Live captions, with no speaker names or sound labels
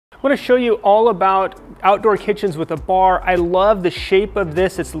I want to show you all about outdoor kitchens with a bar. I love the shape of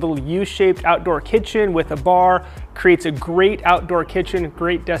this. It's a little U-shaped outdoor kitchen with a bar. Creates a great outdoor kitchen,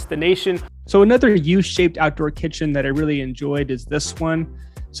 great destination. So another U-shaped outdoor kitchen that I really enjoyed is this one.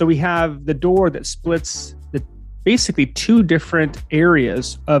 So we have the door that splits the basically two different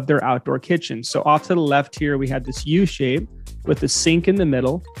areas of their outdoor kitchen. So off to the left here, we have this U shape with a sink in the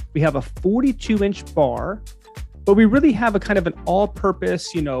middle. We have a 42-inch bar, but we really have a kind of an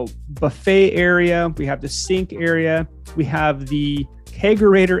all-purpose, buffet area. We have the sink area. We have the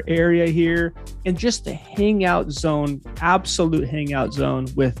KREGERATOR area here, and just the hangout zone, absolute hangout zone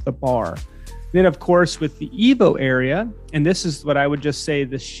with the bar. Then, of course, with the EVO area, and this is what I would just say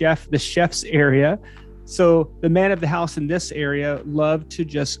the chef's area. So the man of the house in this area loved to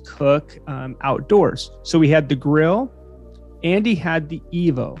just cook outdoors. So we had the grill, and he had the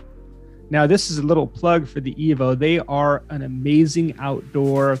EVO. Now, this is a little plug for the EVO. They are an amazing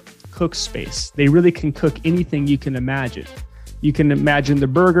outdoor cook space. They really can cook anything you can imagine. You can imagine the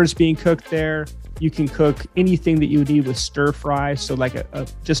burgers being cooked there. You can cook anything that you would need with stir fry, so like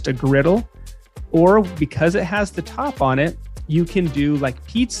just a griddle. Or because it has the top on it, you can do like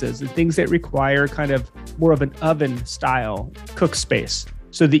pizzas and things that require kind of more of an oven style cook space.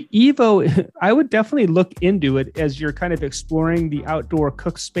 So the EVO, I would definitely look into it as you're kind of exploring the outdoor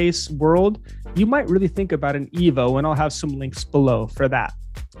cook space world. You might really think about an EVO, and I'll have some links below for that.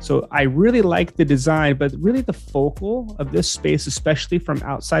 So I really like the design, but really the focal of this space, especially from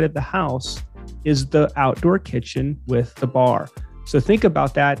outside of the house, is the outdoor kitchen with the bar. So think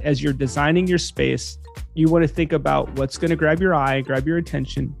about that as you're designing your space. You want to think about what's going to grab your eye, grab your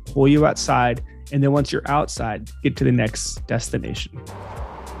attention, pull you outside, and then once you're outside, get to the next destination.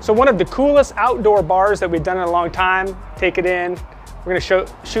 So one of the coolest outdoor bars that we've done in a long time, take it in. We're going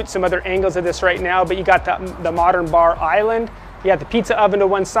to shoot some other angles of this right now, but you got the modern bar island. You got the pizza oven to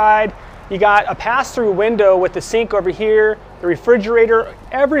one side. You got a pass-through window with the sink over here, the refrigerator,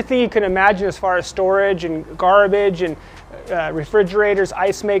 everything you can imagine as far as storage and garbage and refrigerators,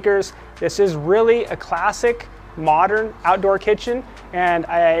 ice makers. This is really a classic modern outdoor kitchen, and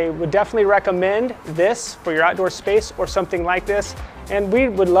I would definitely recommend this for your outdoor space or something like this, and we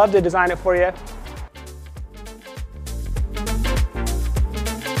would love to design it for you.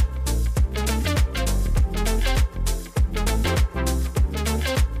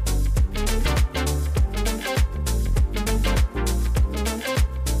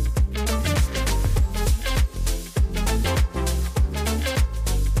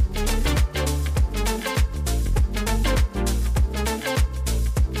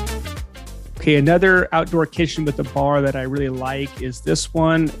 Okay, another outdoor kitchen with a bar that I really like is this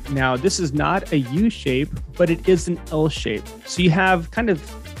one. Now, this is not a U shape, but it is an L shape. So you have kind of,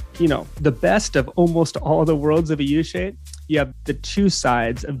 the best of almost all the worlds of a U shape. You have the two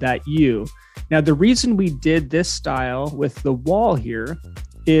sides of that U. Now, the reason we did this style with the wall here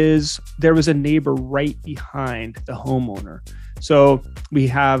is there was a neighbor right behind the homeowner. So we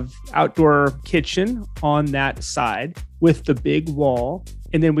have outdoor kitchen on that side with the big wall.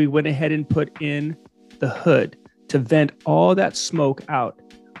 And then we went ahead and put in the hood to vent all that smoke out.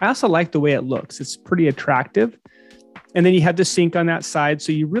 I also like the way it looks. It's pretty attractive. And then you have the sink on that side.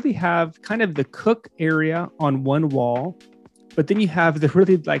 So you really have kind of the cook area on one wall, but then you have the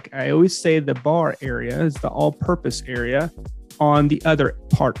really, like I always say, the bar area is the all-purpose area on the other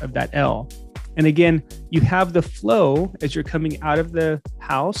part of that L. And again, you have the flow as you're coming out of the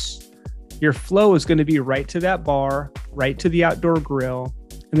house. Your flow is going to be right to that bar, right to the outdoor grill.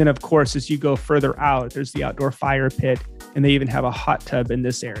 And then, of course, as you go further out, there's the outdoor fire pit, and they even have a hot tub in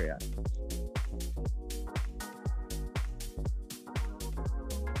this area.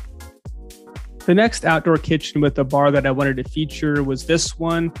 The next outdoor kitchen with a bar that I wanted to feature was this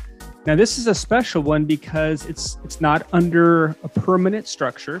one. Now, this is a special one because it's not under a permanent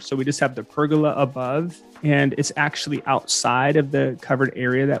structure. So we just have the pergola above, and it's actually outside of the covered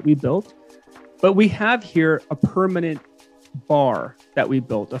area that we built. But we have here a permanent bar that we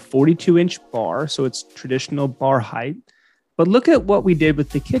built, a 42-inch bar. So it's traditional bar height. But look at what we did with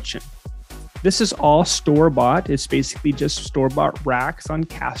the kitchen. This is all store-bought. It's basically just store-bought racks on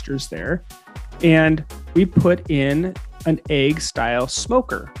casters there. And we put in an egg-style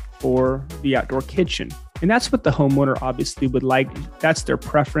smoker for the outdoor kitchen. And that's what the homeowner obviously would like. That's their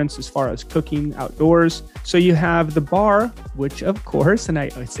preference as far as cooking outdoors. So you have the bar, which of course, and I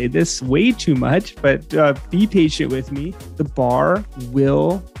say this way too much, but be patient with me. The bar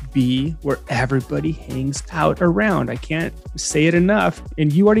will be where everybody hangs out around. I can't say it enough,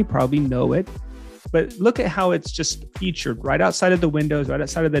 and you already probably know it. But look at how it's just featured right outside of the windows, right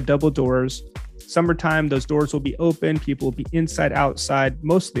outside of the double doors. Summertime, those doors will be open. People will be inside, outside,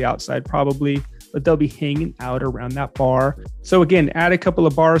 mostly outside probably, but they'll be hanging out around that bar. So again, add a couple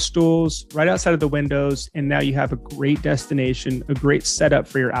of bar stools right outside of the windows, and now you have a great destination, a great setup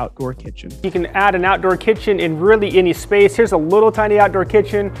for your outdoor kitchen. You can add an outdoor kitchen in really any space. Here's a little tiny outdoor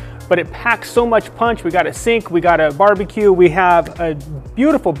kitchen, but it packs so much punch. We got a sink, we got a barbecue, we have a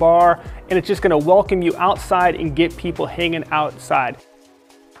beautiful bar, and it's just gonna welcome you outside and get people hanging outside.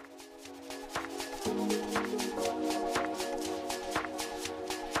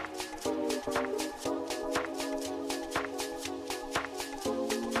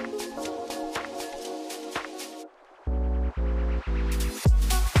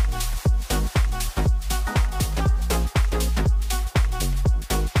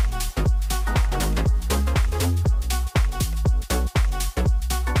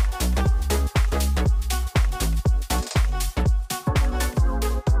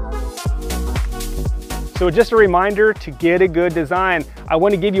 So just a reminder to get a good design. I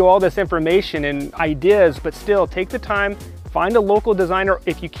want to give you all this information and ideas, but still take the time, find a local designer.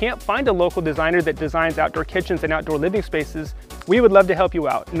 If you can't find a local designer that designs outdoor kitchens and outdoor living spaces, we would love to help you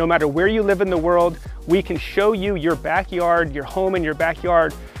out. No matter where you live in the world, we can show you your backyard, your home in your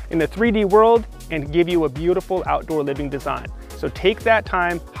backyard in the 3D world and give you a beautiful outdoor living design. So take that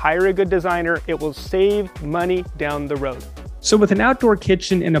time, hire a good designer. It will save money down the road. So with an outdoor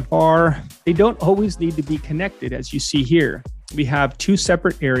kitchen and a bar, they don't always need to be connected, as you see here. We have two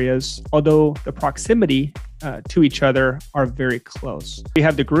separate areas, although the proximity to each other are very close. We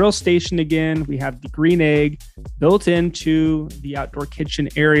have the grill station again, we have the green egg built into the outdoor kitchen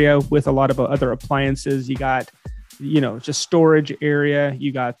area with a lot of other appliances. You got, just storage area,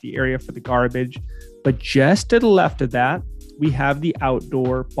 you got the area for the garbage, but just to the left of that, we have the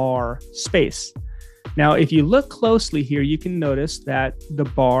outdoor bar space. Now, if you look closely here, you can notice that the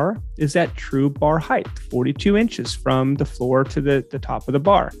bar is at true bar height, 42 inches from the floor to the top of the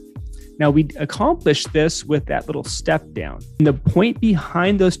bar. Now, we accomplished this with that little step down. And the point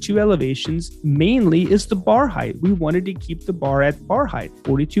behind those two elevations mainly is the bar height. We wanted to keep the bar at bar height,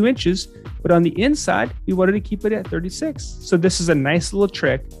 42 inches, but on the inside, we wanted to keep it at 36. So this is a nice little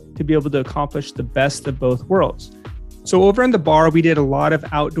trick to be able to accomplish the best of both worlds. So over in the bar, we did a lot of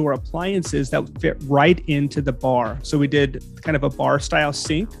outdoor appliances that fit right into the bar. So we did kind of a bar style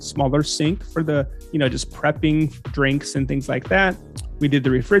sink, smaller sink for the, just prepping drinks and things like that. We did the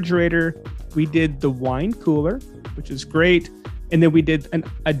refrigerator. We did the wine cooler, which is great. And then we did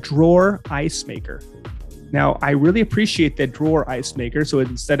a drawer ice maker. Now, I really appreciate that drawer ice maker. So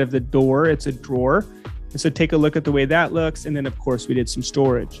instead of the door, it's a drawer. And so take a look at the way that looks. And then of course we did some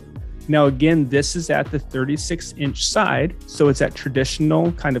storage. Now, again, this is at the 36-inch side, so it's that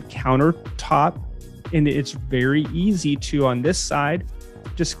traditional kind of countertop, and it's very easy to, on this side,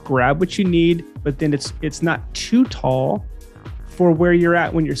 just grab what you need, but then it's not too tall for where you're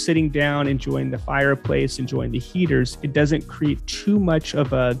at when you're sitting down, enjoying the fireplace, enjoying the heaters. It doesn't create too much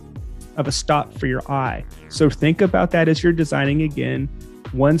of a stop for your eye. So think about that as you're designing again.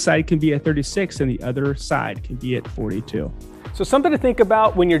 One side can be at 36 and the other side can be at 42. So something to think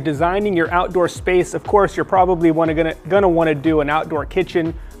about when you're designing your outdoor space. Of course, you're probably gonna want to do an outdoor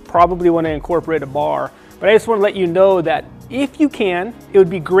kitchen, probably want to incorporate a bar. But I just want to let you know that if you can, it would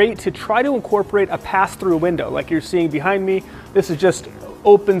be great to try to incorporate a pass-through window like you're seeing behind me. This is just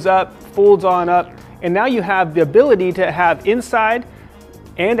opens up, folds on up, and now you have the ability to have inside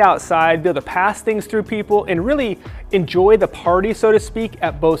and outside, be able to pass things through people and really enjoy the party, so to speak,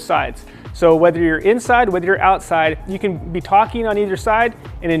 at both sides. So whether you're inside, whether you're outside, you can be talking on either side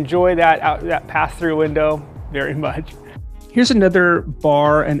and enjoy that pass-through window very much. Here's another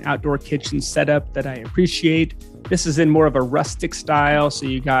bar and outdoor kitchen setup that I appreciate. This is in more of a rustic style. So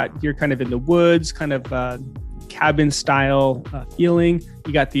you're kind of in the woods, kind of cabin style feeling.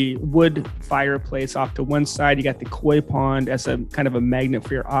 You got the wood fireplace off to one side. You got the koi pond as a kind of a magnet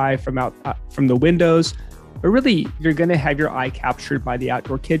for your eye from the windows. But really, you're gonna have your eye captured by the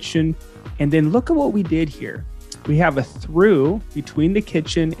outdoor kitchen. And then look at what we did here. We have a through between the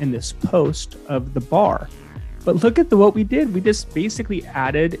kitchen and this post of the bar. But look at what we did. We just basically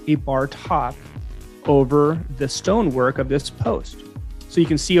added a bar top over the stonework of this post. So you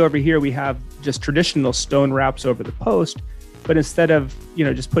can see over here, we have just traditional stone wraps over the post, but instead of,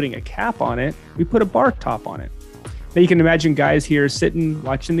 just putting a cap on it, we put a bar top on it. Now you can imagine guys here sitting,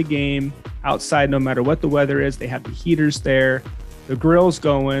 watching the game outside, no matter what the weather is. They have the heaters there, the grill's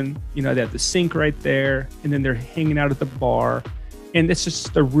going, they have the sink right there, and then they're hanging out at the bar. And it's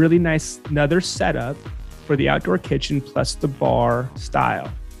just a really nice, another setup for the outdoor kitchen plus the bar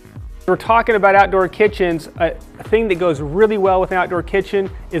style. We're talking about outdoor kitchens. A thing that goes really well with an outdoor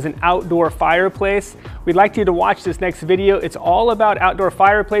kitchen is an outdoor fireplace. We'd like you to watch this next video. It's all about outdoor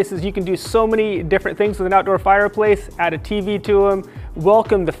fireplaces. You can do so many different things with an outdoor fireplace. Add a TV to them.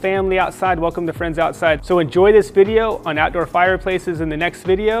 Welcome the family outside. Welcome the friends outside. So enjoy this video on outdoor fireplaces in the next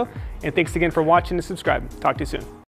video. And thanks again for watching and subscribing. Talk to you soon.